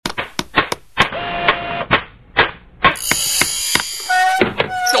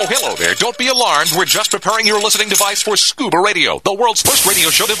hello there. Don't be alarmed. We're just preparing your listening device for Scuba Radio, the world's first radio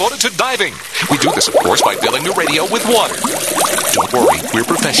show devoted to diving. We do this, of course, by filling the radio with water. Don't worry, we're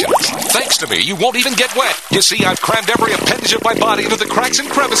professionals. Thanks to me, you won't even get wet. You see, I've crammed every appendage of my body into the cracks and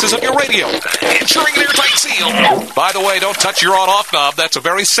crevices of your radio, ensuring an airtight seal. By the way, don't touch your on-off knob. That's a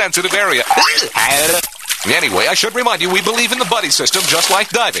very sensitive area. Anyway, I should remind you, we believe in the buddy system just like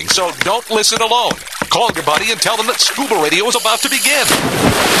diving, so don't listen alone. Call your buddy and tell them that Scuba Radio is about to begin.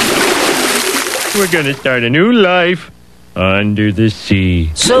 We're going to start a new life under the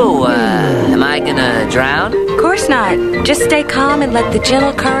sea. So, am I gonna drown? Of course not. Just stay calm and let the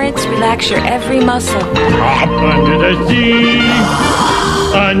gentle currents relax your every muscle. Under the sea.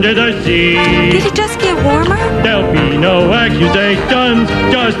 Under the sea. Did it just get warmer? There'll be no accusations,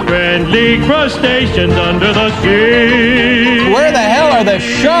 just friendly crustaceans under the sea. Where the hell are the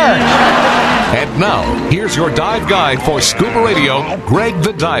sharks? And now, here's your dive guide for Scuba Radio, Greg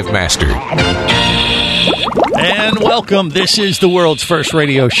the Dive Master. And welcome. This is the world's first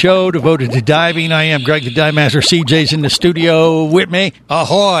radio show devoted to diving. I am Greg the Dive Master. CJ's in the studio with me.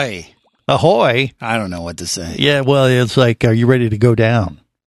 Ahoy. Ahoy. I don't know what to say. Yeah, well, it's like, are you ready to go down?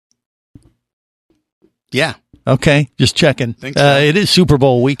 Yeah. Okay, just checking. Think so. It is Super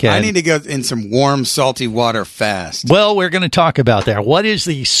Bowl weekend. I need to go in some warm, salty water fast. Well, we're going to talk about that. What is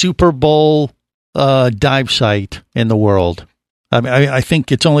the Super Bowl dive site in the world? I mean, I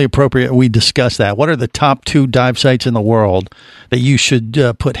think it's only appropriate we discuss that. What are the top 2 dive sites in the world that you should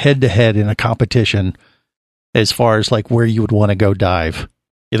put head-to-head in a competition as far as like where you would want to go dive?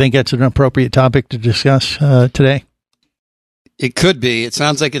 You think that's an appropriate topic to discuss today? It could be. It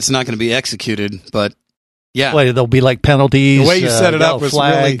sounds like it's not going to be executed, but yeah. Well, there'll be like penalties. The way you set it up was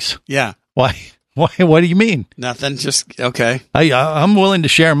flags. really... Yeah. Why? What do you mean? Nothing. Just, okay. I'm willing to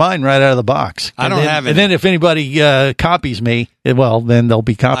share mine right out of the box. I don't have any. And then if anybody copies me, well, then they'll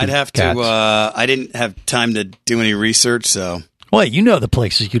be copied. I'd have to... I didn't have time to do any research, so... Well, you know the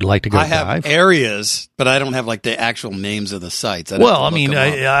places you'd like to go dive. I have areas, but I don't have like the actual names of the sites. Well, I mean,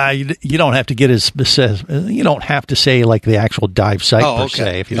 you don't have to get as you don't have to say like the actual dive site per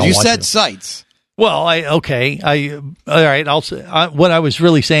se if you don't want to. You said sites. Well, all right. What I was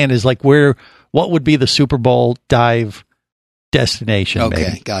really saying is like what would be the Super Bowl dive destination? Okay,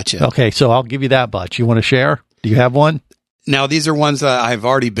 maybe. Gotcha. Okay, so I'll give you that much. You want to share? Do you have one? Now, these are ones that I've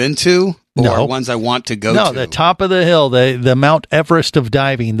already been to, or ones I want to go to? No, the top of the hill, the Mount Everest of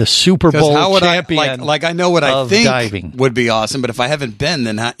diving, the Super Bowl champion. Like I know what I think diving would be awesome, but if I haven't been,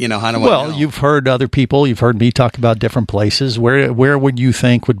 then how do I know? Well, you've heard other people, you've heard me talk about different places. Where would you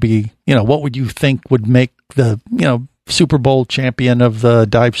think would be? What would you think would make the Super Bowl champion of the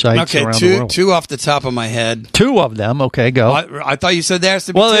dive sites around the world? Two off the top of my head. 2 of them. Okay, go. I thought you said there has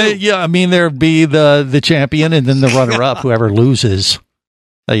to be 2. Yeah, I mean, there'd be the champion and then the runner-up, whoever loses.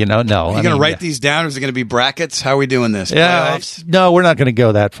 No. Are you going to write these down, or is it going to be brackets? How are we doing this? Yeah, no, we're not going to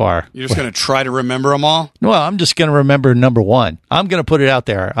go that far. You're just going to try to remember them all? Well, I'm just going to remember number 1. I'm going to put it out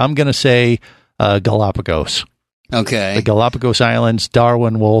there. I'm going to say Galapagos. Okay. The Galapagos Islands,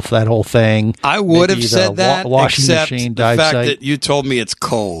 Darwin Wolf, that whole thing. I would have said that, washing except machine the dive fact site. that you told me it's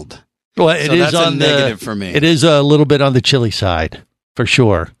cold. Well, it is that's on a negative for me. It is a little bit on the chilly side, for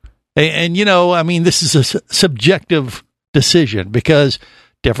sure. And I mean, this is a subjective decision because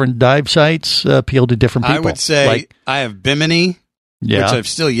different dive sites appeal to different people. I would say I have Bimini, which I've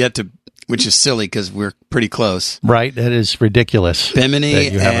still yet to... Which is silly because we're pretty close. Right, that is ridiculous.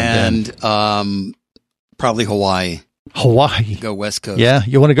 Bimini and probably Hawaii. Hawaii. Go West Coast. Yeah,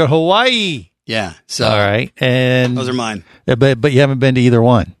 you want to go to Hawaii. Yeah. So all right, and those are mine. But you haven't been to either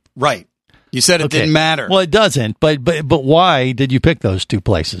one. Right. You said it didn't matter. Well, it doesn't. But why did you pick those 2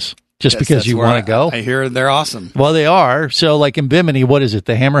 places? Just because you want to go? I hear they're awesome. Well, they are. So, like in Bimini, what is it?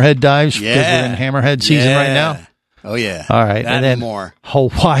 The Hammerhead dives? Yeah. Because we're in Hammerhead season right now. Oh yeah. All right, and then more.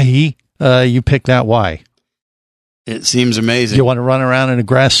 Hawaii. You picked that. Why? It seems amazing. You want to run around in a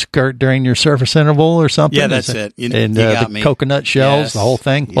grass skirt during your surface interval or something? Yeah, that's it. You got the me. Coconut shells, the whole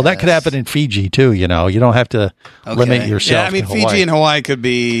thing. Well, that could happen in Fiji too. You don't have to limit yourself. Yeah, I mean, to Hawaii. Fiji and Hawaii could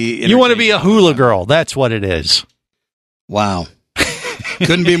be. You want to be a hula girl. That's what it is. Wow.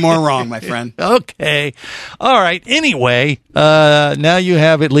 Couldn't be more wrong, my friend. Okay. All right. Anyway, now you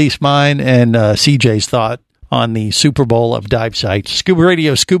have at least mine and CJ's thought on the Super Bowl of dive sites. Scuba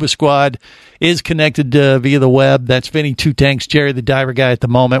Radio Scuba Squad is connected via the web. That's Vinny Two Tanks, Jerry the Diver Guy at the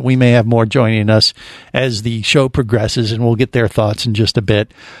moment. We may have more joining us as the show progresses, and we'll get their thoughts in just a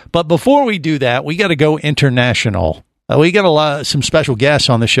bit. But before we do that, we got to go international. We got some special guests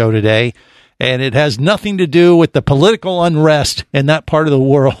on the show today, and it has nothing to do with the political unrest in that part of the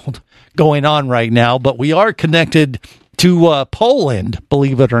world going on right now, but we are connected to Poland,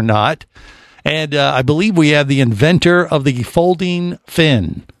 believe it or not. And I believe we have the inventor of the folding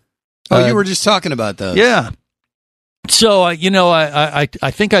fin. Oh, you were just talking about those. Yeah. So, I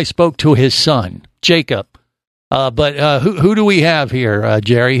think I spoke to his son, Jacob. But who do we have here,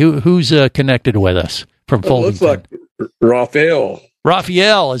 Jerry? Who's connected with us from folding looks like Raphael.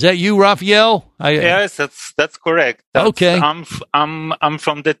 Raphael, is that you, Raphael? Yes, that's correct. Okay. I'm from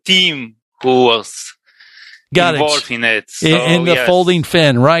the team who was involved in it. So, in the folding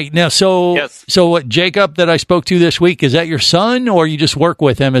fin, right. Now, so what, Jacob that I spoke to this week, is that your son, or you just work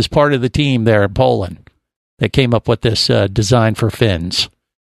with him as part of the team there in Poland that came up with this design for fins?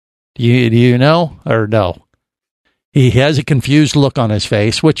 Do you know, or no? He has a confused look on his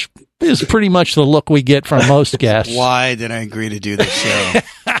face, which is pretty much the look we get from most guests. Why did I agree to do this show?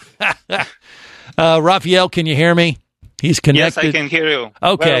 Raphael, can you hear me? He's connected. Yes, I can hear you.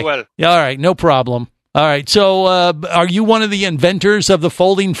 Okay. Very well. All right, no problem. All right, so are you one of the inventors of the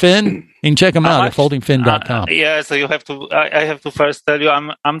folding fin? You can check them out at foldingfin.com. Yeah, so you have to. I have to first tell you,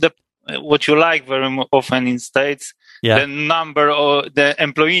 I'm the what you like very often in States. Yeah. The number or the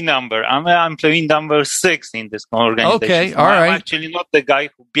employee number. I'm employee number 6 in this organization. Okay, so all right. I'm actually not the guy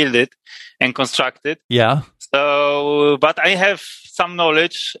who built it and constructed. Yeah. So, but I have some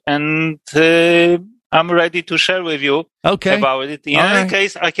knowledge, and I'm ready to share with you about it. In any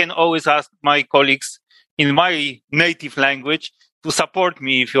case, I can always ask my colleagues in my native language to support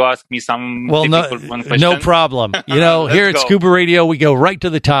me if you ask me some difficult one question. No problem. Here at Scuba Radio, we go right to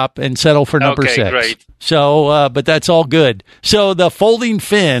the top and settle for number 6. Great. So, but that's all good. So the folding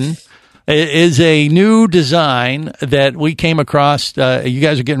fin is a new design that we came across. You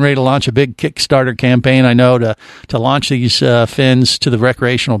guys are getting ready to launch a big Kickstarter campaign, I know, to launch these fins to the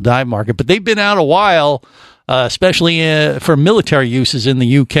recreational dive market. But they've been out a while, especially for military uses in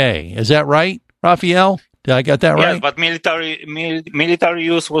the UK. Is that right, Raphael? Did I get that right? Yes, but military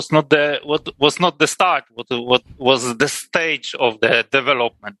use was not the start. What was the stage of the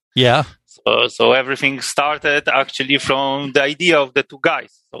development? Yeah. So everything started actually from the idea of the two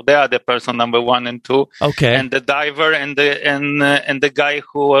guys. So they are the person number 1 and 2. Okay. And the diver and the guy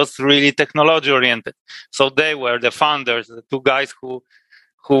who was really technology oriented. So they were the founders, the two guys who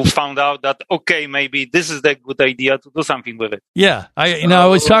found out that, maybe this is the good idea to do something with it. Yeah. I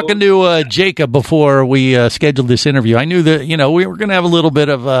was talking to Jacob before we scheduled this interview. I knew that, we were going to have a little bit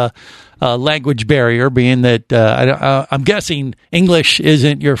of a language barrier, being that I'm guessing English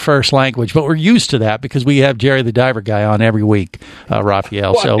isn't your first language, but we're used to that because we have Jerry the Diver Guy on every week,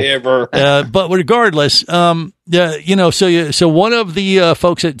 Raphael. Whatever. But regardless, so one of the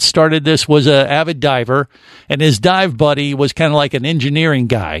folks that started this was an avid diver, and his dive buddy was kind of like an engineering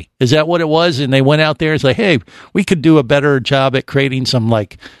guy. Is that what it was? And they went out there and said, hey, we could do a better job at creating some,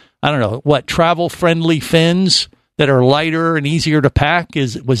 travel-friendly fins that are lighter and easier to pack.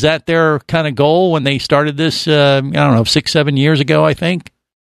 Was that their kind of goal when they started this, 6-7 years ago, I think?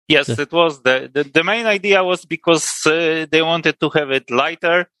 Yes, it was. The main idea was because they wanted to have it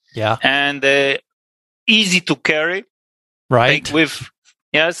lighter and easy to carry. Right.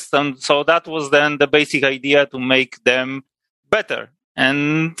 And so that was then the basic idea, to make them better.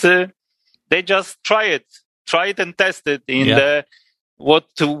 And they just try it and test it in the what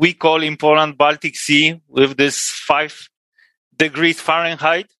we call in Poland Baltic Sea, with this 5 degrees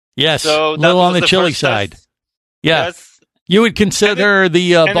Fahrenheit. Yes, so a little on the chilly side. Yeah. Yes. You would consider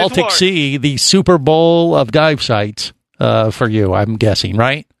the Baltic Sea the Super Bowl of dive sites for you, I'm guessing,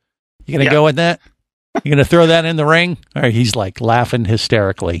 right? You going to go with that? You going to throw that in the ring? Or he's like laughing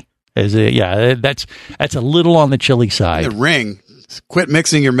hysterically. That's a little on the chilly side. The ring. Quit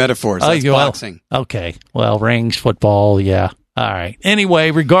mixing your metaphors. That's boxing. Okay. Well, rings, football, yeah. All right.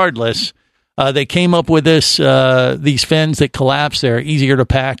 Anyway, regardless, they came up with these fins that collapse. They're easier to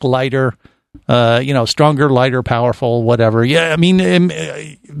pack, lighter, stronger, lighter, powerful, whatever. Yeah, I mean,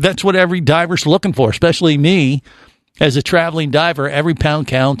 that's what every diver's looking for, especially me as a traveling diver. Every pound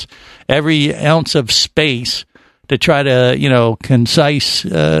counts, every ounce of space to try to, concise,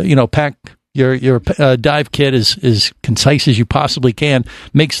 pack your dive kit as concise as you possibly can,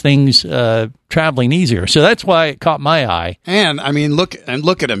 makes things traveling easier. So that's why it caught my eye. And I mean, look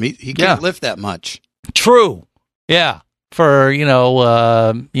at him. He can't lift that much. True. Yeah. For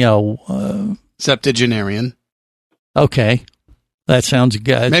septuagenarian. Okay, that sounds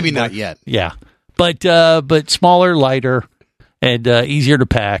good. Maybe not yet. Yeah, but smaller, lighter, and easier to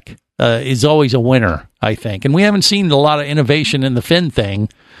pack is always a winner, I think. And we haven't seen a lot of innovation in the fin thing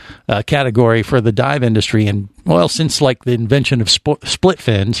category for the dive industry, and since like the invention of split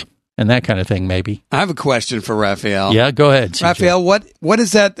fins and that kind of thing. Maybe. I have a question for Raphael. Yeah, go ahead, CJ. Raphael. What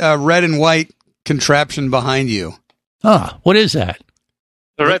is that red and white contraption behind you? What is that?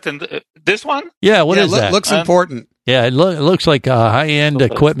 Red and this one? Yeah, what is that? Looks important. Yeah, it looks like high-end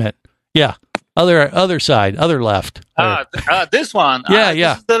equipment. Yeah, other side, other left. This one.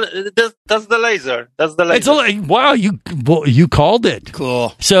 Yeah. That's the laser. That's the laser. Wow, you called it.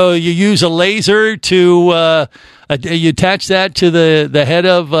 Cool. So you use a laser to you attach that to the head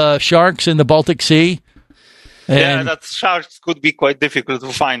of sharks in the Baltic Sea. Yeah, that sharks could be quite difficult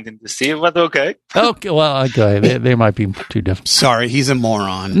to find in the sea, but okay. Okay, they might be too difficult. Sorry, he's a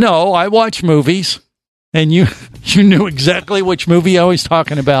moron. No, I watch movies, and you knew exactly which movie I was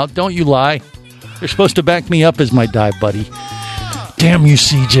talking about. Don't you lie. You're supposed to back me up as my dive buddy. Damn you,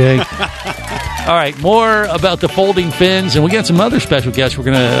 CJ. All right, more about the folding fins, and we got some other special guests we're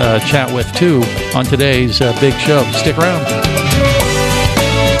going to chat with, too, on today's big show. Stick around.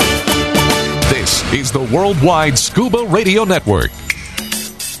 This is the Worldwide Scuba Radio Network.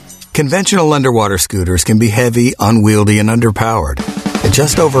 Conventional underwater scooters can be heavy, unwieldy, and underpowered. At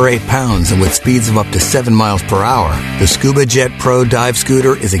just over 8 pounds and with speeds of up to 7 miles per hour, the Scuba Jet Pro dive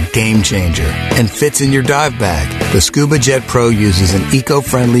scooter is a game changer and fits in your dive bag. The Scuba Jet Pro uses an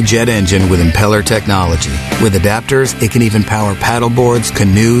eco-friendly jet engine with impeller technology. With adapters, it can even power paddleboards,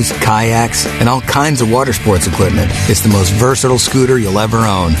 canoes, kayaks, and all kinds of water sports equipment. It's the most versatile scooter you'll ever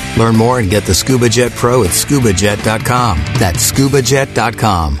own. Learn more and get the Scuba Jet Pro at scubajet.com. That's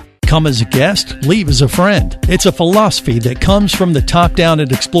scubajet.com. Come as a guest, leave as a friend. It's a philosophy that comes from the top down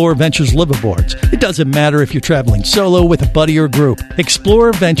at Explorer Ventures liveaboards. It doesn't matter if you're traveling solo, with a buddy, or group.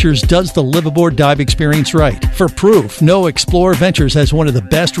 Explorer Ventures does the liveaboard dive experience right. For proof, know Explorer Ventures has one of the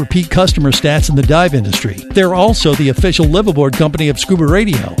best repeat customer stats in the dive industry. They're also the official liveaboard company of Scuba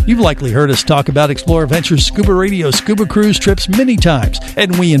Radio. You've likely heard us talk about Explorer Ventures Scuba Radio scuba cruise trips many times,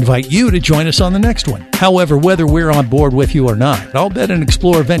 and we invite you to join us on the next one. However, whether we're on board with you or not, I'll bet an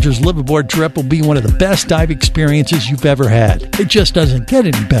Explorer Ventures liveaboard trip will be one of the best dive experiences you've ever had. It just doesn't get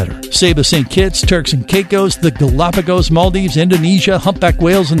any better. Saba St. Kitts, Turks and Caicos, the Galapagos, Maldives, Indonesia, humpback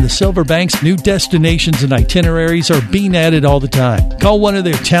whales, and the Silver Banks, new destinations and itineraries are being added all the time. Call one of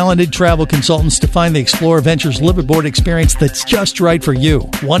their talented travel consultants to find the Explorer Ventures liveaboard experience that's just right for you.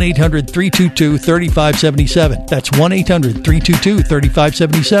 1-800-322-3577. That's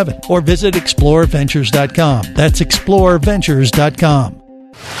 1-800-322-3577. Or visit explorerventures.com. That's explorerventures.com.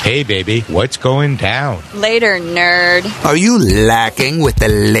 Hey, baby, what's going down? Later, nerd. Are you lacking with the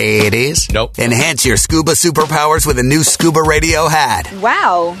ladies? Nope. Enhance your scuba superpowers with a new Scuba Radio hat.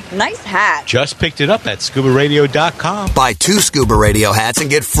 Wow, nice hat. Just picked it up at scubaradio.com. Buy 2 Scuba Radio hats and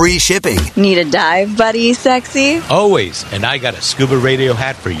get free shipping. Need a dive buddy, sexy? Always, and I got a Scuba Radio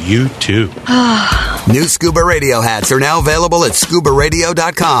hat for you, too. New Scuba Radio hats are now available at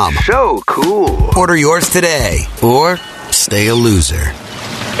scubaradio.com. So cool. Order yours today, or stay a loser.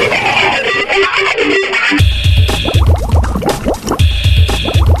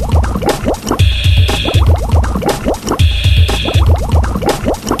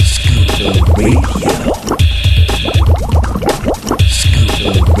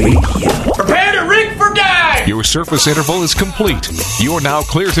 Prepare to rig for dive! Your surface interval is complete. You are now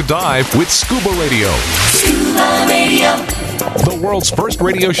clear to dive with Scuba Radio. Scuba Radio. The world's first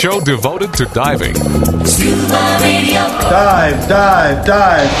radio show devoted to diving. Scuba Radio. Dive, dive,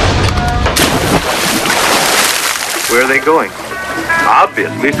 dive. Where are they going?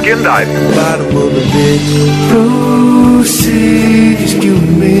 Obviously skin diving. Bottom of the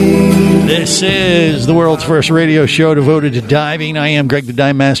This is the world's first radio show devoted to diving. I am Greg the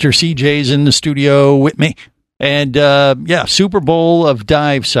Dive Master. CJ's in the studio with me. And, Super Bowl of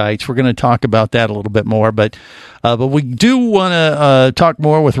dive sites. We're going to talk about that a little bit more. But we do want to talk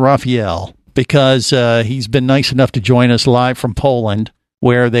more with Raphael because he's been nice enough to join us live from Poland,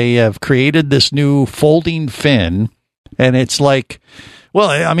 where they have created this new folding fin. And it's like,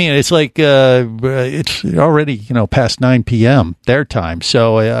 it's already, past 9 p.m. their time.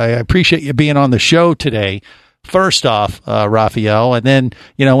 So I appreciate you being on the show today. First off, Raphael, and then,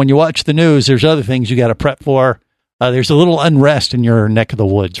 when you watch the news, there's other things you got to prep for. There's a little unrest in your neck of the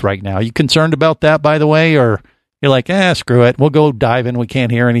woods right now. You concerned about that, by the way, or you're like, screw it. We'll go diving. We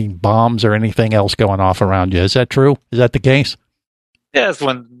can't hear any bombs or anything else going off around you. Is that true? Is that the case? Yes,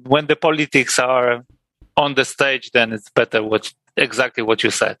 when the politics are on the stage, then it's better exactly what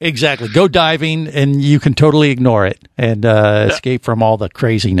you said. Exactly. Go diving and you can totally ignore it and escape from all the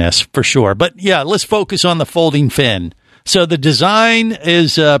craziness for sure. But yeah, let's focus on the folding fin. So the design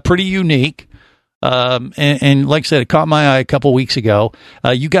is pretty unique. And like I said, it caught my eye a couple weeks ago.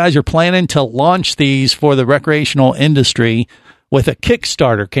 You guys are planning to launch these for the recreational industry with a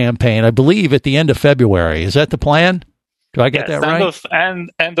Kickstarter campaign, I believe, at the end of February. Is that the plan? Do I get that right?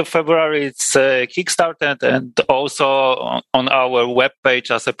 End of February, it's Kickstarted, and also on our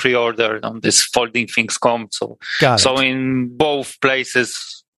webpage as a pre-order on this foldingthings.com. So in both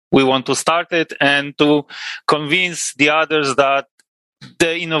places, we want to start it and to convince the others that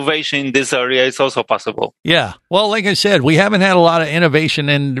the innovation in this area is also possible. Yeah. Well, like I said, we haven't had a lot of innovation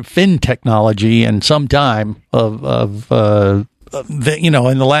in fin technology in some time in the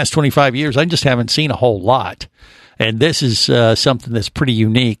last 25 years. I just haven't seen a whole lot. And this is something that's pretty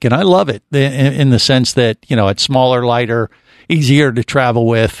unique. And I love it in the sense that, it's smaller, lighter, easier to travel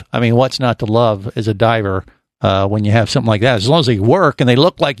with. I mean, what's not to love as a diver when you have something like that? As long as they work and they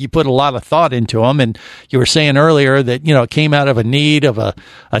look like you put a lot of thought into them. And you were saying earlier that, it came out of a need of a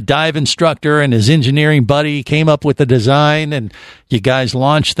dive instructor, and his engineering buddy came up with the design, and you guys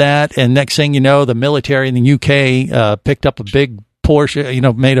launched that. And next thing you know, the military in the UK picked up a big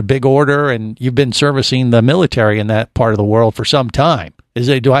portion, made a big order, and you've been servicing the military in that part of the world for some time.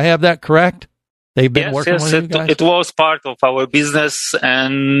 Do I have that correct? They've been working with you guys? It was part of our business.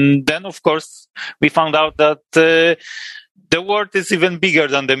 And then, of course, we found out that the world is even bigger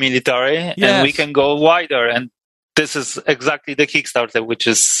than the military, and we can go wider. And this is exactly the Kickstarter which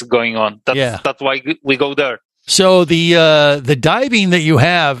is going on. That's why we go there. So the diving that you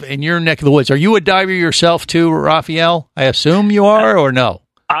have in your neck of the woods, are you a diver yourself too, Raphael? I assume you are, or no?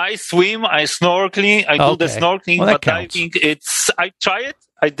 I swim, I snorkeling, I do the snorkeling, but diving, I try it,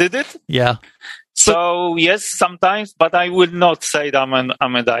 I did it. Yeah. So yes, sometimes, but I would not say that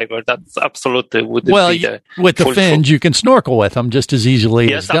I'm a diver. That's absolutely wouldn't be with the fins, you can snorkel with them just as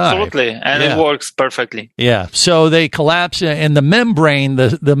easily as dive. Yes, absolutely, and it works perfectly. Yeah. So they collapse, and the membrane,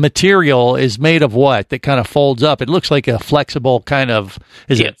 the material is made of what? That kind of folds up. It looks like a flexible kind of.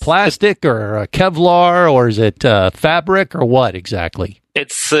 Is it plastic or a Kevlar, or is it fabric, or what exactly?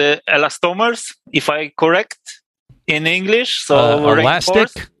 It's elastomers, if I correct. In English, so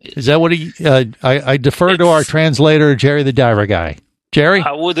elastic? Is that what he? I defer to our translator, Jerry the Diver Guy. Jerry,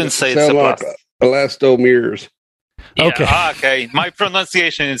 I wouldn't say it's like elastomers. Yeah, okay. Okay. My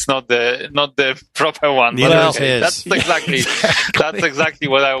pronunciation is not the proper one. That's exactly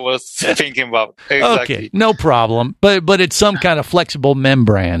what I was thinking about. Exactly. Okay, no problem. But it's some kind of flexible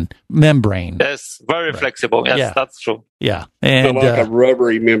membrane. Yes, very flexible. Yes, that's true. Yeah, and like a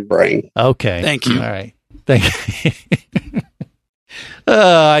rubbery membrane. Okay, thank you. All right. Thank you.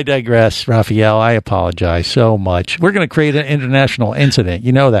 I digress, Raphael. I apologize so much. We're going to create an international incident.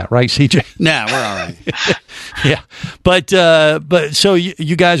 You know that, right, CJ? Nah, we're all right. Yeah. But so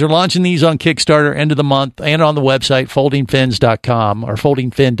you guys are launching these on Kickstarter end of the month and on the website, foldingfins.com or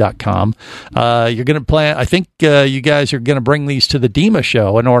foldingfin.com. You're going to plan, I think you guys are going to bring these to the DEMA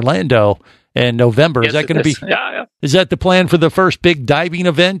show in Orlando in November. Is that going to be? Yeah. Is that the plan for the first big diving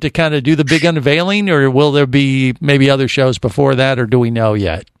event, to kind of do the big unveiling, or will there be maybe other shows before that, or do we know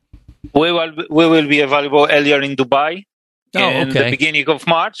yet? We will be available earlier in Dubai in the beginning of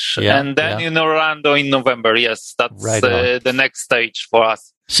March, and then in Orlando in November. Yes, that's the next stage for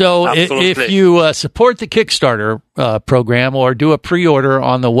us. So if you support the Kickstarter program or do a pre-order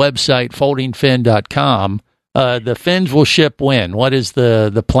on the website foldingfin.com, the fins will ship when? What is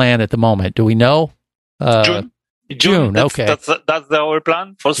the plan at the moment? Do we know? June. Okay. That's our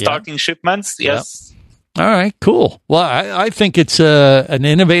plan for starting shipments. Yes. All right, cool. Well, I think it's an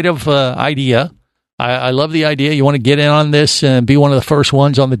innovative idea. I love the idea. You want to get in on this and be one of the first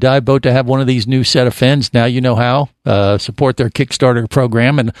ones on the dive boat to have one of these new set of fins. Now you know how. Support their Kickstarter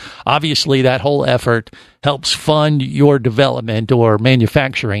program. And obviously that whole effort helps fund your development or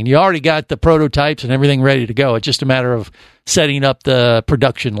manufacturing. You already got the prototypes and everything ready to go. It's just a matter of setting up the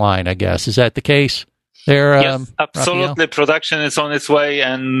production line, I guess. Is that the case? Yes, absolutely. Raphael? Production is on its way,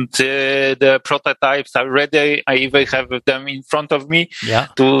 and the prototypes are ready. I even have them in front of me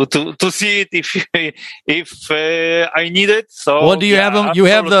to see it if I need it. So, well, do you have them?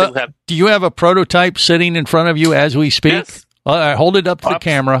 Do you have a prototype sitting in front of you as we speak? Yes. All right, hold it up to the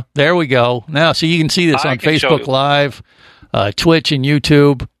camera. There we go. Now, so you can see this on Facebook Live, Twitch, and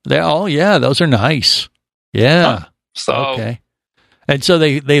YouTube. Those are nice. Yeah. Okay. And so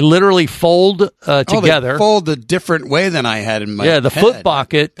they literally fold together. They fold a different way than I had in my the head. foot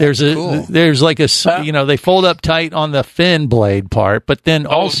pocket. There's like a they fold up tight on the fin blade part, but then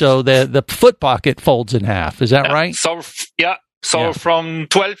also the foot pocket folds in half. Is that right? So from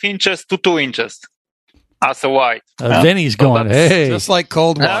 12 inches to 2 inches as a wide. Vinny's going, hey, just like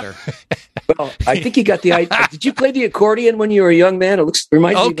cold water. Well, I think you got the idea. Did you play the accordion when you were a young man? It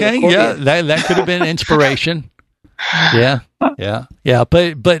reminds me of an accordion. That could have been inspiration. Yeah.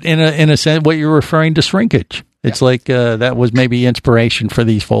 But in a sense, what you're referring to shrinkage. It's like that was maybe inspiration for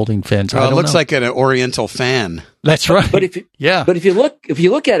these folding fins. Well, it looks like an Oriental fan. That's right. But if you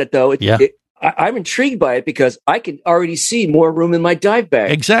look at it though, I'm intrigued by it because I can already see more room in my dive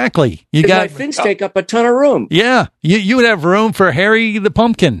bag. Exactly. My fins take up a ton of room. Yeah, you would have room for Harry the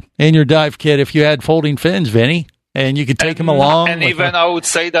Pumpkin in your dive kit if you had folding fins, Vinny. And you could take them along. And even I would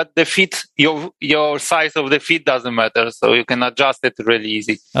say that the feet, your size of the feet doesn't matter, so you can adjust it really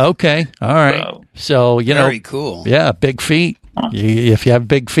easy. Okay, all right. So very cool. Yeah, big feet. If you have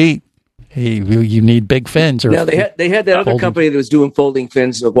big feet, you need big fins. Now they had that other company that was doing folding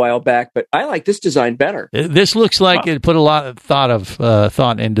fins a while back, but I like this design better. This looks like it put a lot of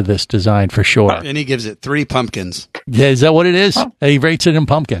thought into this design for sure. And he gives it 3 pumpkins. Yeah, is that what it is? He rates it in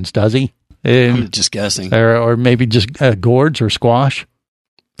pumpkins, does he? I'm just guessing. Or maybe just gourds or squash?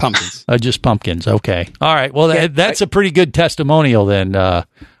 Pumpkins. Just pumpkins. Okay. All right. Well, that's a pretty good testimonial then,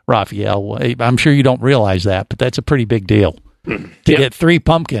 Raphael. I'm sure you don't realize that, but that's a pretty big deal. To get 3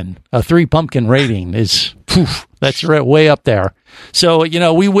 pumpkin rating is, that's way up there. So,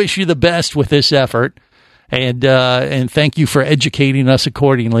 we wish you the best with this effort. And thank you for educating us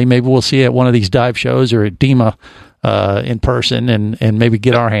accordingly. Maybe we'll see you at one of these dive shows or at DEMA in person and maybe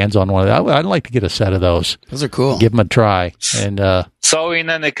get our hands on one of that. I'd like to get a set of those. Those are cool. Give them a try. And so in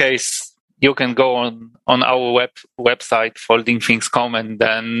any case, you can go on our website, foldingthings.com, and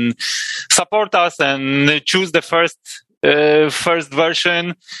then support us and choose the first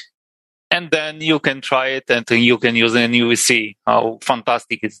version. And then you can try it and you can use it and you will see how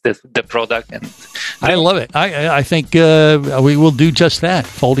fantastic is the product. And I love it. I think we will do just that.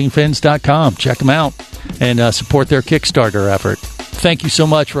 Foldingfins.com. Check them out and support their Kickstarter effort. Thank you so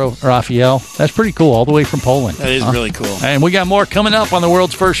much, Raphael. That's pretty cool, all the way from Poland. That is really cool. And we got more coming up on the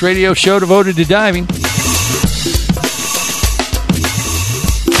world's first radio show devoted to diving.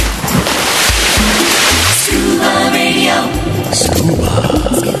 Scuba Radio.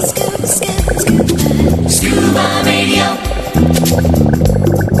 Scuba Radio.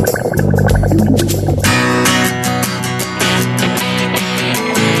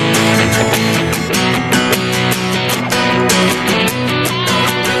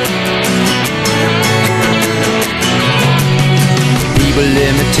 People,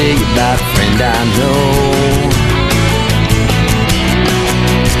 let me tell you about a friend I know.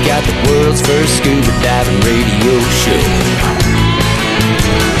 He's got the world's first scuba diving radio show.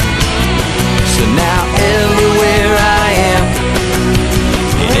 So now everywhere I am,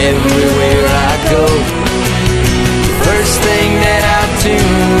 and everywhere I go, the first thing that I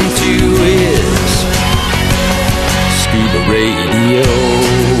tune to is Scuba Radio.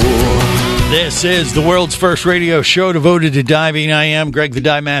 This is the world's first radio show devoted to diving. I am Greg the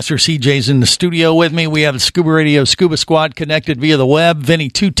Dive Master. CJ's in the studio with me. We have the Scuba Radio Scuba Squad connected via the web. Vinny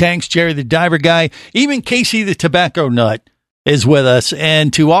Two Tanks, Jerry the Diver Guy, even Casey the Tobacco Nut is with us.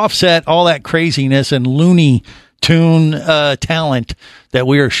 And to offset all that craziness and Looney Tune talent that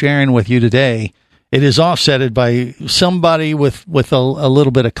we are sharing with you today, it is offsetted by somebody with a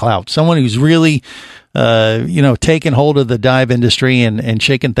little bit of clout, someone who's really taken hold of the dive industry and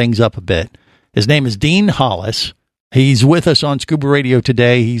shaking things up a bit. His name is Dean Hollis. He's with us on Scuba Radio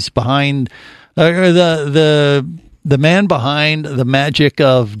today. He's behind the man behind the magic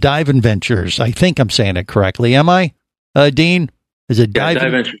of Dive Adventures. I think I'm saying it correctly. Am I, Dean? Is it Dive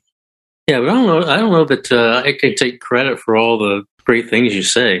Adventures? Yeah, but I don't know that I can take credit for all the great things you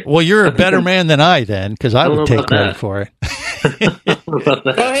say. Well, you're a better man than I then, because I would take credit for it. Go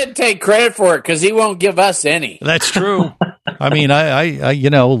ahead and take credit for it, because he won't give us any. That's true. I mean, I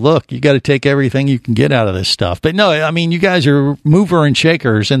look, you got to take everything you can get out of this stuff. But no, I mean, you guys are mover and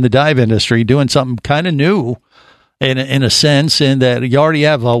shakers in the dive industry, doing something kind of new in a sense, in that you already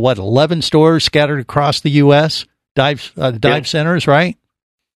have 11 stores scattered across the U.S. dive centers, right?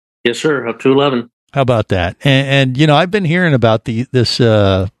 Yes, sir. Up to 11. How about that? And I've been hearing about this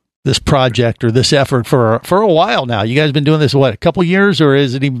project or this effort for a while now. You guys have been doing this, a couple years, or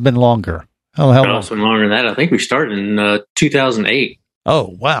has it even been longer? How long? It's been longer than that. I think we started in 2008.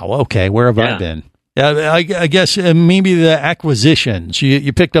 Oh, wow. Okay. Where have I been? I guess maybe the acquisitions.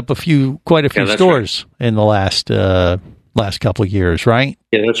 You picked up quite a few stores in the last couple of years, right?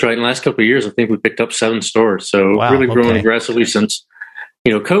 Yeah, that's right. In the last couple of years, I think we picked up 7 stores. So really growing aggressively since,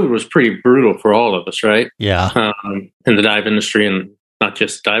 COVID was pretty brutal for all of us, right? Yeah. In the dive industry, and not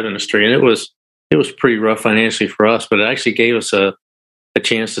just the dive industry. And it was pretty rough financially for us, but it actually gave us a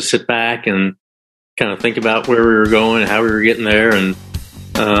chance to sit back and kind of think about where we were going and how we were getting there. And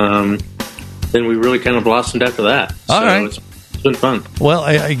then we really kind of blossomed after that. All right. It's been fun. Well,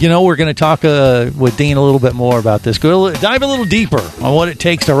 we're going to talk with Dean a little bit more about this. Dive a little deeper on what it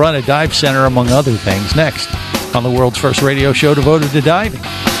takes to run a dive center, among other things, next. on the world's first radio show devoted to diving.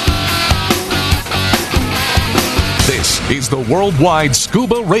 This is the Worldwide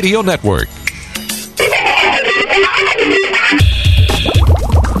Scuba Radio Network.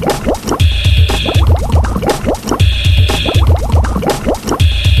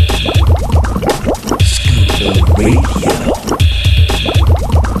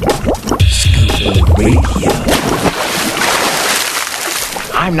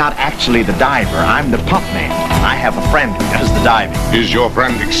 I'm not actually the diver. I'm the pump man. I have a friend who does the diving. Is your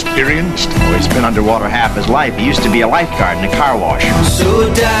friend experienced? Oh, he's been underwater half his life. He used to be a lifeguard in a car wash. So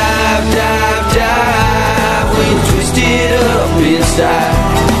dive, dive, dive, when twisted up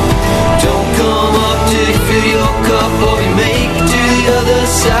inside. Don't come up till you fill your cup or you make it to the other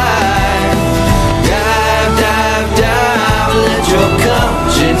side. Dive, dive, dive, let your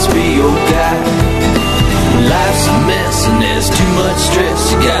conscience be your guide. Life's a mess and there's too much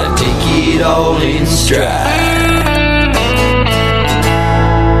stress. You gotta take it all in stride.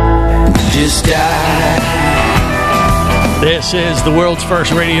 Just dive. This is the world's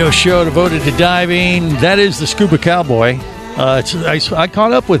first radio show devoted to diving. That is the Scuba Cowboy. I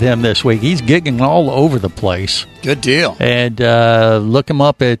caught up with him this week. He's gigging all over the place. Good deal. And look him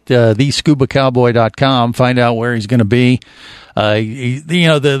up at thescubacowboy.com. Find out where he's going to be.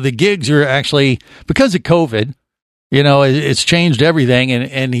 The gigs are actually, because of COVID, it's changed everything,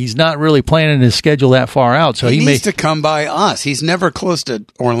 and he's not really planning to schedule that far out. So he needs to come by us. He's never close to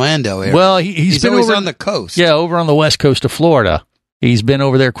Orlando area. Well, he's been always over on the coast. Yeah, over on the west coast of Florida. He's been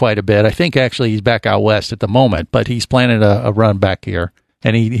over there quite a bit. I think actually he's back out west at the moment, but he's planning a run back here.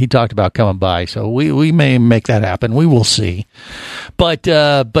 And he talked about coming by, so we may make that happen. We will see. But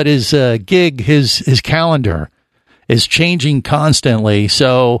his gig, his calendar is changing constantly.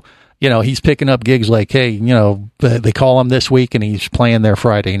 So, he's picking up gigs like, hey, they call him this week and he's playing there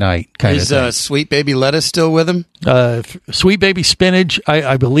Friday night kind of thing. Is Sweet Baby Lettuce still with him? Sweet Baby Spinach.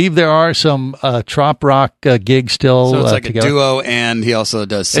 I believe there are some trop rock gigs still. So it's like together. a duo, and he also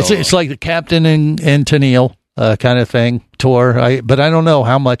does solo. It's like the Captain and Tennille kind of thing tour. But I don't know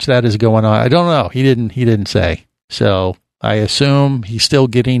how much that is going on. I don't know. He didn't say. So I assume he's still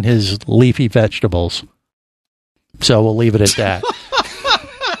getting his leafy vegetables. So we'll leave it at that.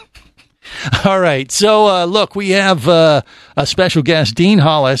 All right. So, look, we have a special guest. Dean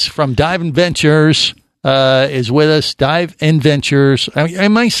Hollis from Dive Ventures is with us. Dive Ventures.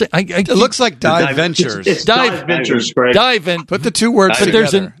 It looks like Dive Ventures. It's Dive Ventures, Greg. Put the two words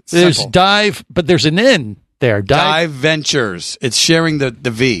together. There's dive, but there's an N there. Dive Ventures. It's sharing the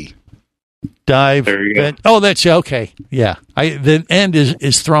V. Dive. There you go. Oh, that's okay. Yeah, the end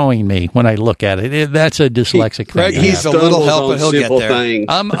is throwing me when I look at it. That's a dyslexic Greg, thing. he's a little help, but he'll get there.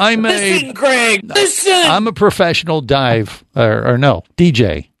 Listen, Greg. Listen. I'm a professional dive or no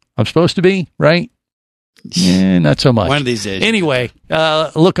DJ. I'm supposed to be, right? Yeah, not so much. One of these days. Anyway,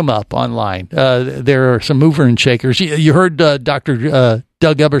 look them up online. There are some mover and shakers. You heard Dr.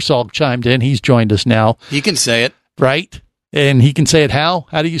 Doug Ebersol chimed in. He's joined us now. He can say it. Right? And he can say it how?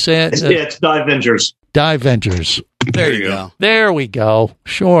 How do you say it? It's Dive Ventures. Dive Ventures. There you go. There we go.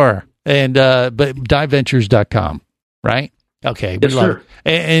 Sure. And but diveventures.com, right? Okay. Yes, sir.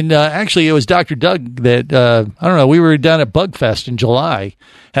 And actually, it was Dr. Doug that, I don't know, we were down at Bugfest in July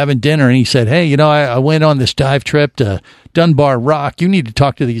having dinner, and he said, hey, I went on this dive trip to Dunbar Rock. You need to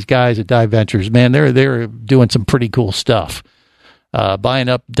talk to these guys at Dive Ventures. Man, they're doing some pretty cool stuff, buying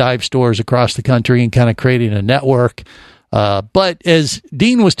up dive stores across the country and kind of creating a network. But as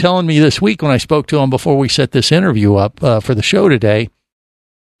Dean was telling me this week when I spoke to him before we set this interview up for the show today,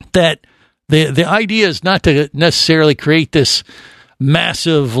 that the idea is not to necessarily create this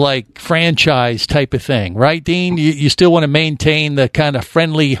massive franchise type of thing, right, Dean? You still want to maintain the kind of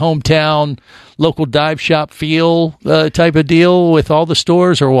friendly hometown local dive shop feel type of deal with all the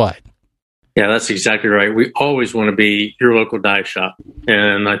stores, or what? Yeah, that's exactly right. We always want to be your local dive shop,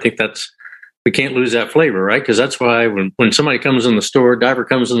 and I think we can't lose that flavor, right? Because that's why when somebody comes in the store, diver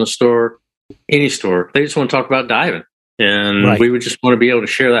comes in the store, any store, they just want to talk about diving. And we would just want to be able to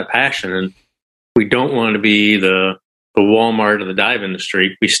share that passion. And we don't want to be the Walmart of the dive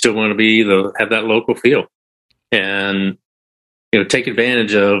industry. We still want to have that local feel. And, take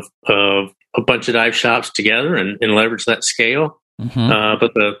advantage of a bunch of dive shops together and leverage that scale. Mm-hmm.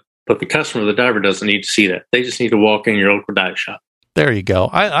 But the customer, the diver, doesn't need to see that. They just need to walk in your local dive shop. There you go.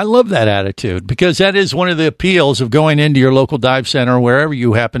 I love that attitude, because that is one of the appeals of going into your local dive center, wherever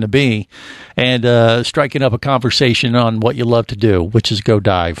you happen to be, and striking up a conversation on what you love to do, which is go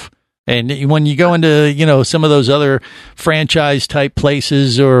dive. And when you go into, some of those other franchise type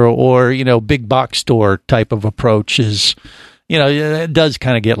places or big box store type of approaches, it does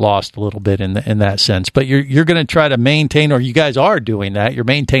kind of get lost a little bit in that sense. But you're going to try to maintain, or you guys are doing that. You're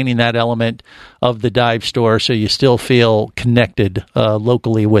maintaining that element of the dive store, so you still feel connected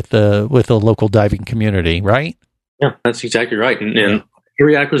locally with the local diving community, right? Yeah, that's exactly right. And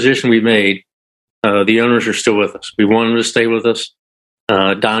every acquisition we made, the owners are still with us. We want them to stay with us.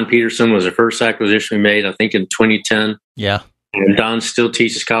 Don Peterson was the first acquisition we made, I think, in 2010. Yeah. And Don still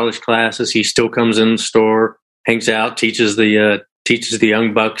teaches college classes. He still comes in the store, hangs out, teaches the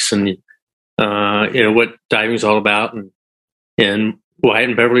young bucks and what diving is all about. And Wyatt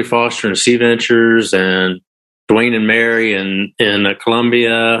and Beverly Foster and Sea Ventures and Dwayne and Mary and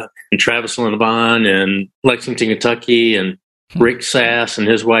Columbia and Travis and Levon and Lexington, Kentucky and Rick Sass and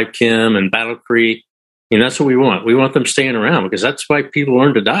his wife Kim and Battle Creek. And that's what we want. We want them staying around because that's why people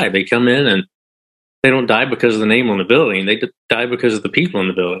learn to dive. They come in and they don't dive because of the name on the building. They dive because of the people in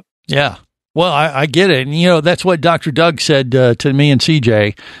the building. Yeah. Well, I get it. And, that's what Dr. Doug said to me and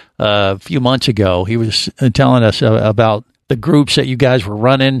CJ a few months ago. He was telling us about the groups that you guys were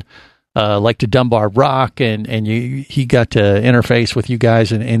running, like to Dunbar Rock, and he got to interface with you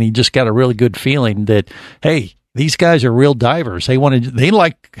guys, and he just got a really good feeling that, hey, these guys are real divers. They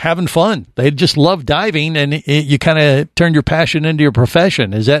like having fun. They just love diving, and you kind of turned your passion into your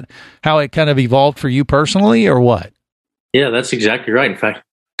profession. Is that how it kind of evolved for you personally, or what? Yeah, that's exactly right. In fact,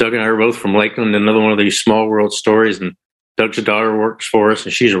 Doug and I are both from Lakeland, another one of these small world stories, and Doug's daughter works for us,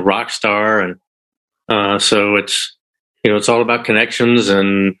 and she's a rock star, and so it's all about connections,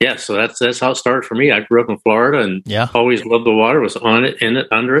 and so that's how it started for me. I grew up in Florida, and always loved the water, was on it, in it,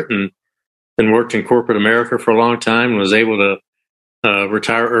 under it, and worked in corporate America for a long time, and was able to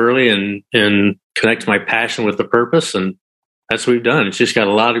retire early and connect my passion with the purpose, and that's what we've done. It's just got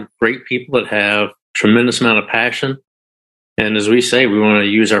a lot of great people that have tremendous amount of passion, and as we say, we want to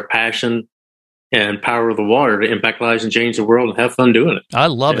use our passion and power of the water to impact lives and change the world and have fun doing it. I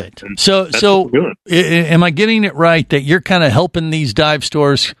love it. So am I getting it right that you're kind of helping these dive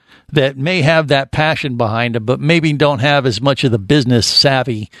stores that may have that passion behind them, but maybe don't have as much of the business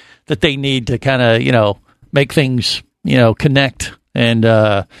savvy that they need to kind of, make things, connect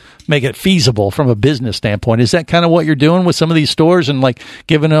and make it feasible from a business standpoint? Is that kind of what you're doing with some of these stores and like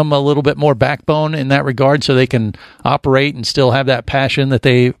giving them a little bit more backbone in that regard so they can operate and still have that passion that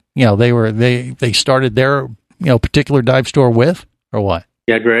they started their, particular dive store with, or what?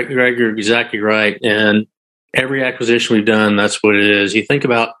 Yeah, Greg, you're exactly right. And every acquisition we've done, that's what it is. You think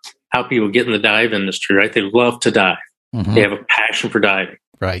about how people get in the dive industry, right? They love to dive. Mm-hmm. They have a passion for diving.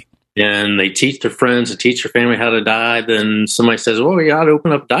 Right. And they teach their friends and teach their family how to dive. Then somebody says, well, you ought to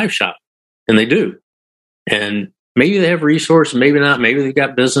open up a dive shop. And they do. And maybe they have resources, maybe not. Maybe they've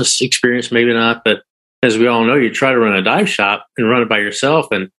got business experience, maybe not. But as we all know, you try to run a dive shop and run it by yourself,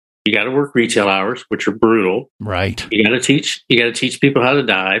 and you got to work retail hours, which are brutal. Right. You got to teach people how to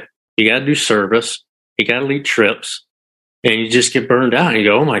dive. You got to do service. You got to lead trips, and you just get burned out. And you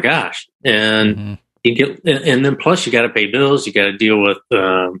go, oh my gosh! And you get, and then plus you got to pay bills. You got to deal with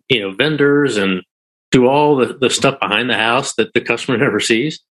vendors and do all the stuff behind the house that the customer never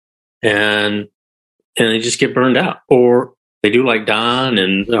sees, and they just get burned out. Or they do like Don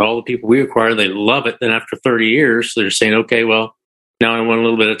and all the people we acquire. They love it. Then after 30 years, they're saying, okay, well, now I want a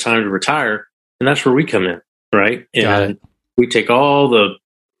little bit of time to retire, and that's where we come in, right? And we take all the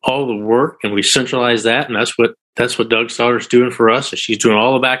work and we centralize that, and that's what Doug's daughter's doing for us. She's doing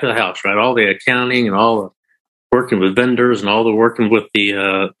all the back of the house, right? All the accounting and all the working with vendors and all the working with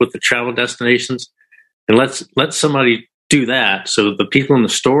the travel destinations. And let somebody do that so the people in the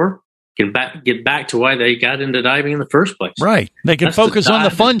store can get back to why they got into diving in the first place. Right. They can focus on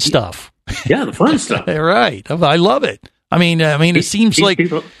the fun stuff. Yeah, the fun stuff. Right. I love it. I mean, it seems like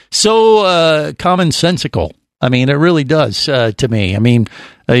so commonsensical. I mean, it really does to me. I mean,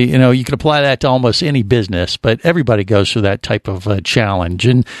 you can apply that to almost any business, but everybody goes through that type of challenge.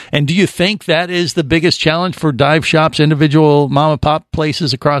 And do you think that is the biggest challenge for dive shops, individual mom and pop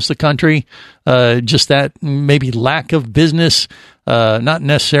places across the country? Just that maybe lack of business, not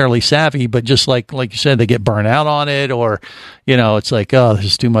necessarily savvy, but just like you said, they get burnt out on it, or it's like, oh, this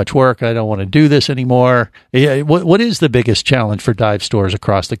is too much work. I don't want to do this anymore. Yeah, what is the biggest challenge for dive stores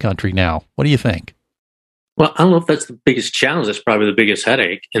across the country now? What do you think? Well, I don't know if that's the biggest challenge. That's probably the biggest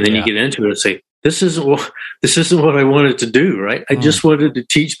headache. And then you get into it and say, this isn't what I wanted to do, right? I just wanted to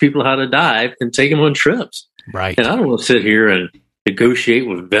teach people how to dive and take them on trips. Right. And I don't want to sit here and negotiate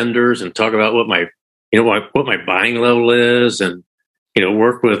with vendors and talk about what my buying level is, and,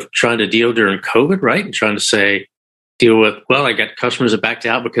 work with trying to deal during COVID, right? And trying to deal with, well, I got customers that backed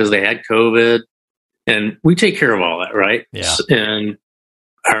out because they had COVID, and we take care of all that, right? Yeah. And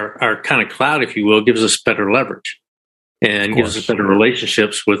our kind of cloud, if you will, gives us better leverage. and gives us better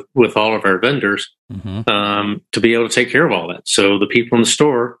relationships with all of our vendors to be able to take care of all that. So the people in the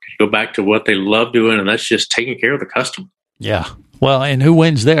store can go back to what they love doing, and that's just taking care of the customer. Yeah. Well, and who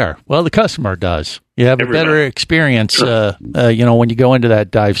wins there? Well, the customer does. You have a better experience, Sure. when you go into that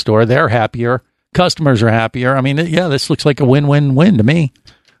dive store. They're happier. Customers are happier. I mean, this looks like a win-win-win to me.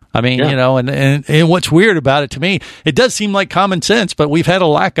 I mean, and what's weird about it to me, it does seem like common sense, but we've had a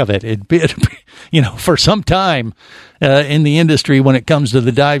lack of it. For some time in the industry when it comes to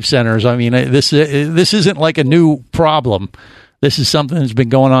the dive centers. I mean, this isn't like a new problem. This is something that's been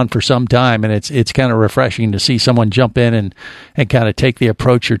going on for some time, and it's kind of refreshing to see someone jump in and kind of take the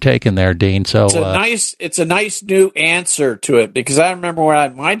approach you're taking there, Dean. So it's a nice new answer to it, because I remember when I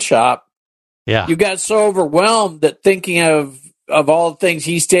had my shop, you got so overwhelmed that thinking of all the things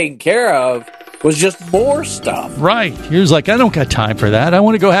he's taking care of was just more stuff. Right. He was like, I don't got time for that. I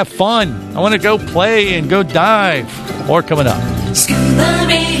want to go have fun. I want to go play and go dive. More coming up. Scuba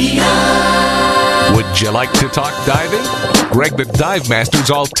Radio. Would you like to talk diving? Greg the Dive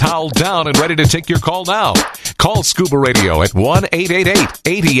Master's all toweled down and ready to take your call now. Call Scuba Radio at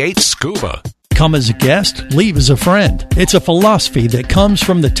 1-888-88-SCUBA. Come as a guest, leave as a friend. It's a philosophy that comes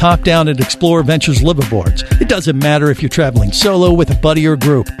from the top down at Explorer Ventures liveaboards. It doesn't matter if you're traveling solo with a buddy or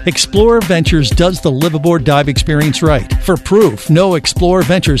group. Explorer Ventures does the liveaboard dive experience right. For proof, know Explorer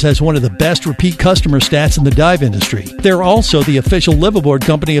Ventures has one of the best repeat customer stats in the dive industry. They're also the official liveaboard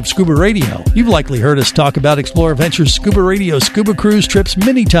company of Scuba Radio. You've likely heard us talk about Explorer Ventures Scuba Radio scuba cruise trips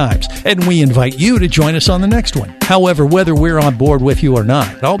many times, and we invite you to join us on the next one. However, whether we're on board with you or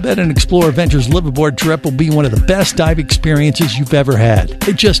not, I'll bet an Explorer Ventures liveaboard trip will be one of the best dive experiences you've ever had.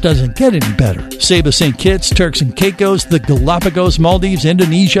 It just doesn't get any better. Saba St. Kitts, Turks and Caicos, the Galapagos, Maldives,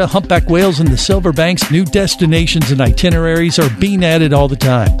 Indonesia, humpback whales, and the Silver Banks, new destinations and itineraries are being added all the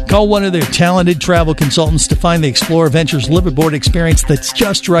time. Call one of their talented travel consultants to find the Explorer Ventures liveaboard experience that's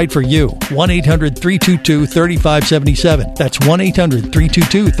just right for you. 1-800-322-3577. That's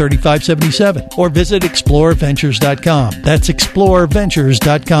 1-800-322-3577. Or visit explorerventures.com. That's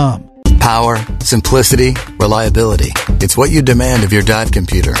explorerventures.com. Power, simplicity, reliability. It's what you demand of your dive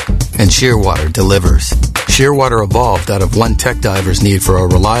computer. And Shearwater delivers. Shearwater evolved out of one tech diver's need for a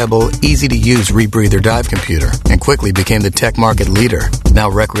reliable, easy-to-use rebreather dive computer and quickly became the tech market leader. Now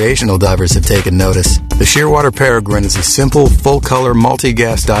recreational divers have taken notice. The Shearwater Peregrine is a simple, full-color,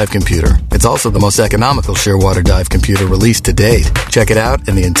 multi-gas dive computer. It's also the most economical Shearwater dive computer released to date. Check it out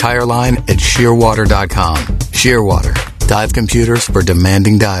and the entire line at Shearwater.com. Shearwater. Dive computers for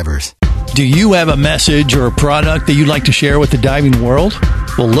demanding divers. Do you have a message or a product that you'd like to share with the diving world?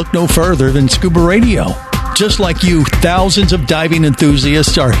 Well, look no further than Scuba Radio. Just like you, thousands of diving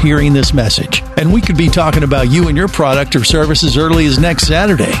enthusiasts are hearing this message, and we could be talking about you and your product or service as early as next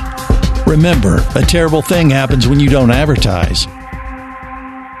Saturday. Remember, a terrible thing happens when you don't advertise.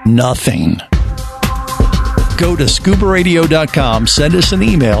 Nothing. Go to scubaradio.com, send us an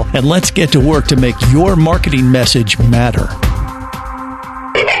email, and let's get to work to make your marketing message matter.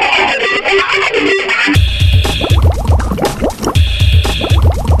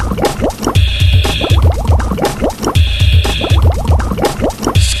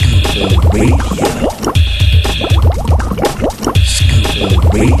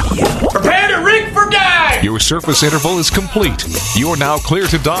 Prepare to rig for dive! Your surface interval is complete. You're now clear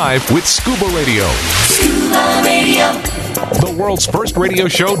to dive with Scuba Radio. Scuba Radio. The world's first radio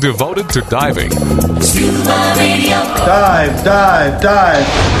show devoted to diving. Scuba Radio. Dive, dive, dive.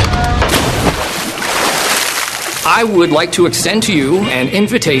 I would like to extend to you an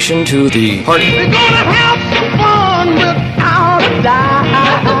invitation to the party. We're gonna have some fun without a dive.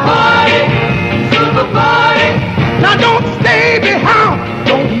 At the party, scuba party. Now don't stay behind,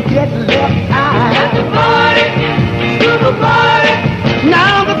 don't get left out. At the party, scuba party.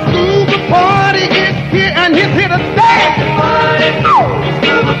 Now the scuba party is here and he's here to stay. At the party,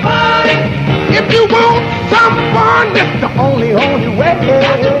 scuba party. If you want some fun, that's the only way.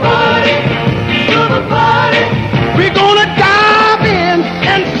 At the party, scuba party. We're gonna dive in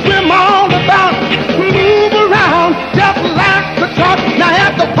and swim all about, move around just like the top. Now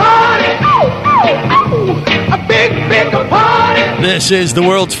at the party, a big party. This is the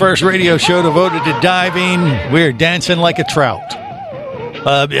world's first radio show devoted to diving. We're dancing like a trout.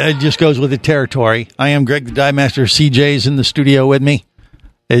 It just goes with the territory. I am Greg the Dive Master. CJ's in the studio with me.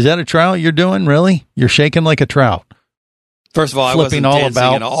 Is that a trout you're doing? Really? You're shaking like a trout. First of all, flipping I wasn't all dancing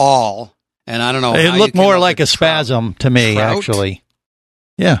about at all. And I don't know. It looked more like a spasm to me, trout? Actually.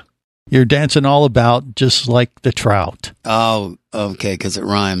 Yeah. You're dancing all about just like the trout. Oh, okay, because it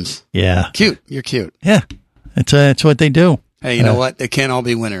rhymes. Yeah. Cute. You're cute. Yeah. It's what they do. Hey, you know what? They can't all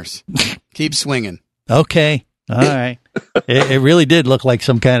be winners. Keep swinging. Okay. All right. It really did look like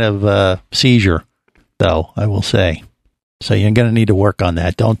some kind of seizure, though, I will say. So you're going to need to work on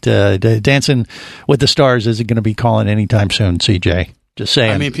that. Don't Dancing with the Stars isn't going to be calling anytime soon, CJ. Just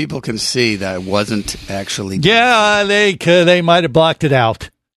saying. I mean, people can see that it wasn't actually. Yeah, they might have blocked it out,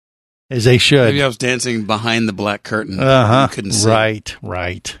 as they should. Maybe I was dancing behind the black curtain. Uh-huh. You couldn't see.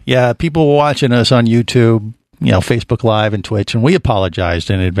 Right. Yeah, people were watching us on YouTube, Facebook Live and Twitch, and we apologized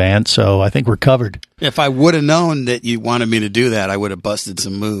in advance, so I think we're covered. If I would have known that you wanted me to do that, I would have busted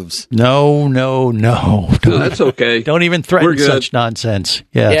some moves. No. That's okay. Don't even threaten such nonsense.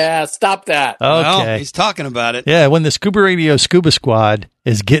 Yes. Yeah, stop that. Okay. Well, he's talking about it. Yeah, when the Scuba Radio Scuba Squad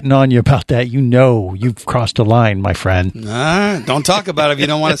is getting on you about that, you've crossed a line, my friend. Don't talk about it if you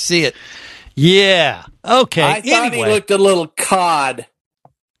don't want to see it. Yeah. Okay. I thought he looked a little cod.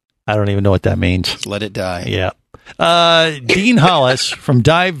 I don't even know what that means. Just let it die. Yeah. Dean Hollis from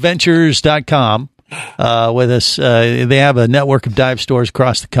DiveVentures.com with us. They have a network of dive stores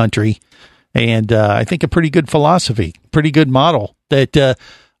across the country, and I think a pretty good philosophy, pretty good model that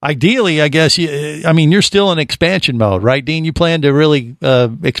ideally, I guess, you're still in expansion mode, right, Dean? You plan to really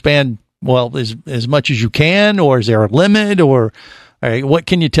expand, as much as you can, or is there a limit, or what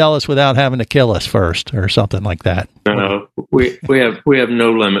can you tell us without having to kill us first, or something like that? No, we have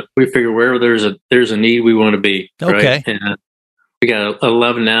no limit. We figure wherever there's a need, we want to be. Okay, right? And we got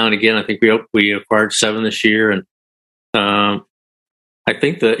 11 now, and again, I think we acquired 7 this year, and I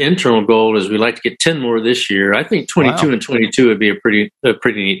think the internal goal is we'd like to get 10 more this year. I think 22 and 22 would be a pretty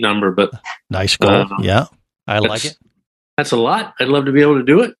neat number, but nice goal. Yeah, I like it. That's a lot. I'd love to be able to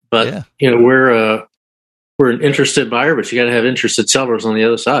do it, but we're an interested buyer, but you got to have interested sellers on the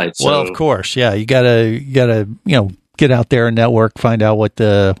other side. So. Well, of course, yeah. You gotta get out there and network, find out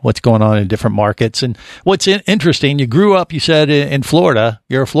what's going on in different markets. And what's interesting, you grew up, you said, in Florida.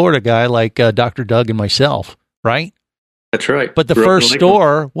 You're a Florida guy like Dr. Doug and myself, right? That's right. But the first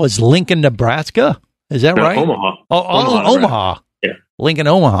store was Lincoln, Nebraska. Is that right? Omaha. Omaha. Yeah, Lincoln,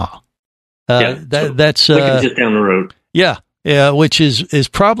 Omaha. That's Lincoln's just down the road. Yeah. Yeah, which is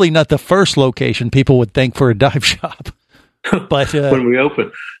probably not the first location people would think for a dive shop. But when we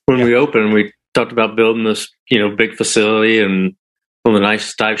opened, we talked about building this, big facility, and one of the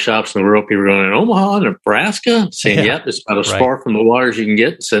nice dive shops in the world. People were going in Omaha, Nebraska, saying, "Yep, it's about as far from the water as you can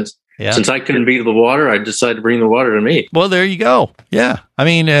get." Since I couldn't be to the water, I decided to bring the water to me. Well, there you go. Yeah, I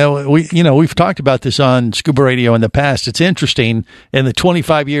mean, we've talked about this on Scuba Radio in the past. It's interesting in the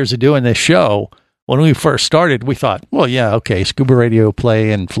 25 years of doing this show. When we first started, we thought, well, yeah, okay, Scuba Radio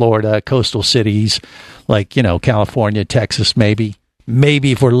play in Florida, coastal cities like, California, Texas, maybe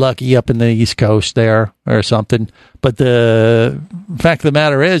if we're lucky up in the East Coast there or something. But the fact of the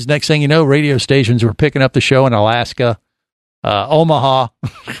matter is, next thing you know, radio stations were picking up the show in Alaska, Omaha,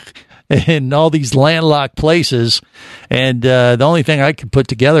 and all these landlocked places. And the only thing I could put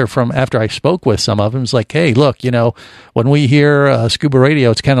together from after I spoke with some of them is like, hey, look, when we hear Scuba Radio,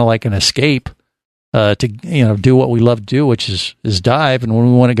 it's kind of like an escape. To do what we love to do, which is dive. And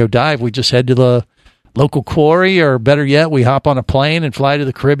when we want to go dive, we just head to the local quarry, or better yet, we hop on a plane and fly to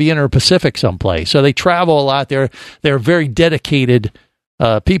the Caribbean or Pacific someplace. So they travel a lot. They're very dedicated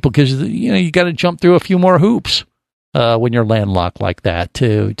people, because you got to jump through a few more hoops when you're landlocked like that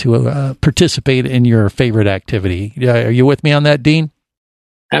to participate in your favorite activity. Are you with me on that, Dean?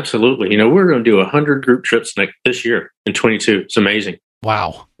 Absolutely. We're going to do 100 group trips this year in 22. It's amazing.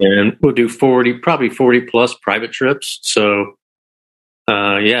 Wow. And we'll do 40 plus private trips. So,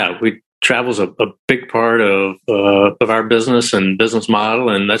 travel's a big part of our business and business model.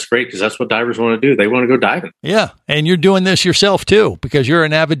 And that's great, because that's what divers want to do. They want to go diving. Yeah. And you're doing this yourself too, because you're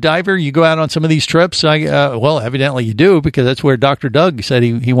an avid diver. You go out on some of these trips. Evidently you do, because that's where Dr. Doug said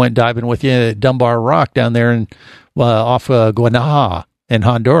he went diving with you at Dunbar Rock down there off Guanaja in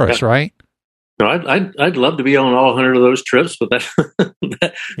Honduras, right? No, I'd love to be on all 100 of those trips, but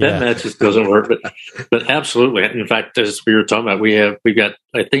that match just doesn't work. But absolutely, in fact, as we were talking about, we've got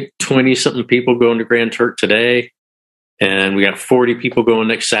I think 20 something people going to Grand Turk today, and we got 40 people going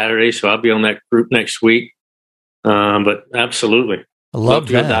next Saturday. So I'll be on that group next week. But absolutely, I love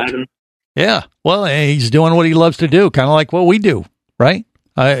to go that. diving. Yeah, well, he's doing what he loves to do, kind of like what we do, right?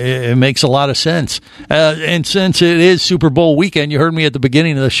 It makes a lot of sense. And since it is Super Bowl weekend, you heard me at the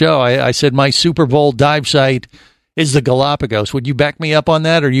beginning of the show. I said my Super Bowl dive site is the Galapagos. Would you back me up on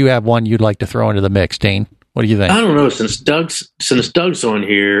that, or you have one you'd like to throw into the mix, Dean? What do you think? I don't know. Since Doug's on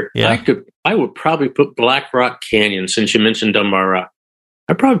here, I would probably put Black Rock Canyon, since you mentioned Dunbar Rock.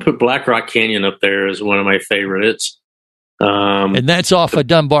 I'd probably put Black Rock Canyon up there as one of my favorites. And that's off of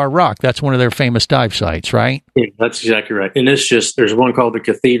Dunbar Rock. That's one of their famous dive sites, right? Yeah, that's exactly right. And there's one called the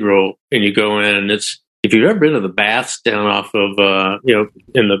Cathedral, and you go in, and if you've ever been to the baths down off of,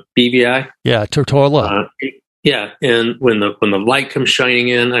 in the BVI. Yeah, Tortola. Yeah, and when the light comes shining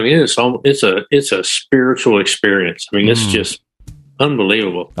in, I mean, it's a spiritual experience. I mean, it's just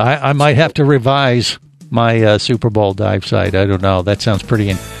unbelievable. I might have to revise my Super Bowl dive site. I don't know. That sounds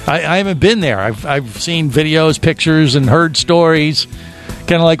pretty. I haven't been there. I've seen videos, pictures, and heard stories.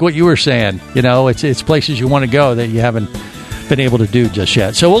 Kind of like what you were saying. You know, it's places you want to go that you haven't been able to do just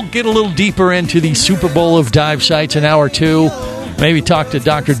yet. So we'll get a little deeper into the Super Bowl of dive sites in hour 2. Maybe talk to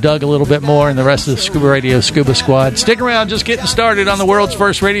Dr. Doug a little bit more and the rest of the Scuba Radio Scuba Squad. Stick around, just getting started on the world's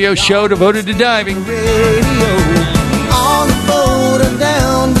first radio show devoted to diving. On the boat or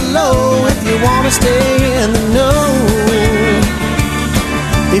down below, if you want to stay in the know.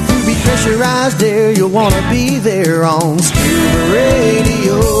 If you be pressurized there, you'll want to be there on Scuba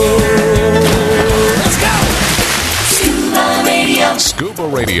Radio. Let's go! Scuba Radio. Scuba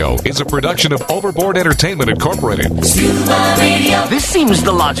Radio is a production of Overboard Entertainment Incorporated. Scuba Radio. This seems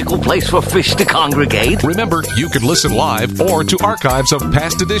the logical place for fish to congregate. Remember, you can listen live or to archives of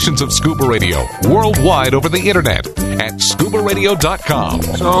past editions of Scuba Radio worldwide over the internet at scubaradio.com.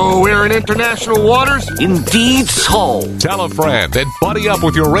 So we're in international waters? Indeed so. Tell a friend and buddy up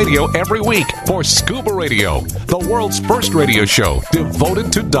with your radio every week for Scuba Radio, the world's first radio show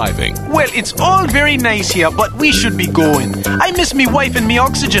devoted to diving. Well, it's all very nice here, but we should be going. I miss me wife and me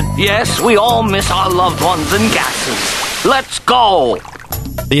oxygen. Yes, we all miss our loved ones and gases. Let's go.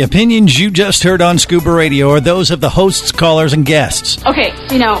 The opinions you just heard on Scuba Radio are those of the hosts, callers, and guests. Okay,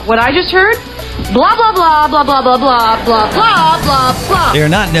 so what I just heard? Blah, blah, blah, blah, blah, blah, blah, blah, blah, blah, blah. They are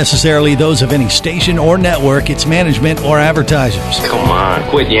not necessarily those of any station or network, its management, or advertisers. Come on,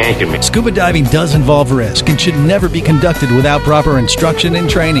 quit yanking me. Scuba diving does involve risk and should never be conducted without proper instruction and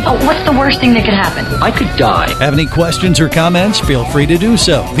training. Oh, what's the worst thing that could happen? I could die. Have any questions or comments? Feel free to do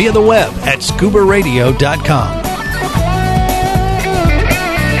so via the web at scubaradio.com.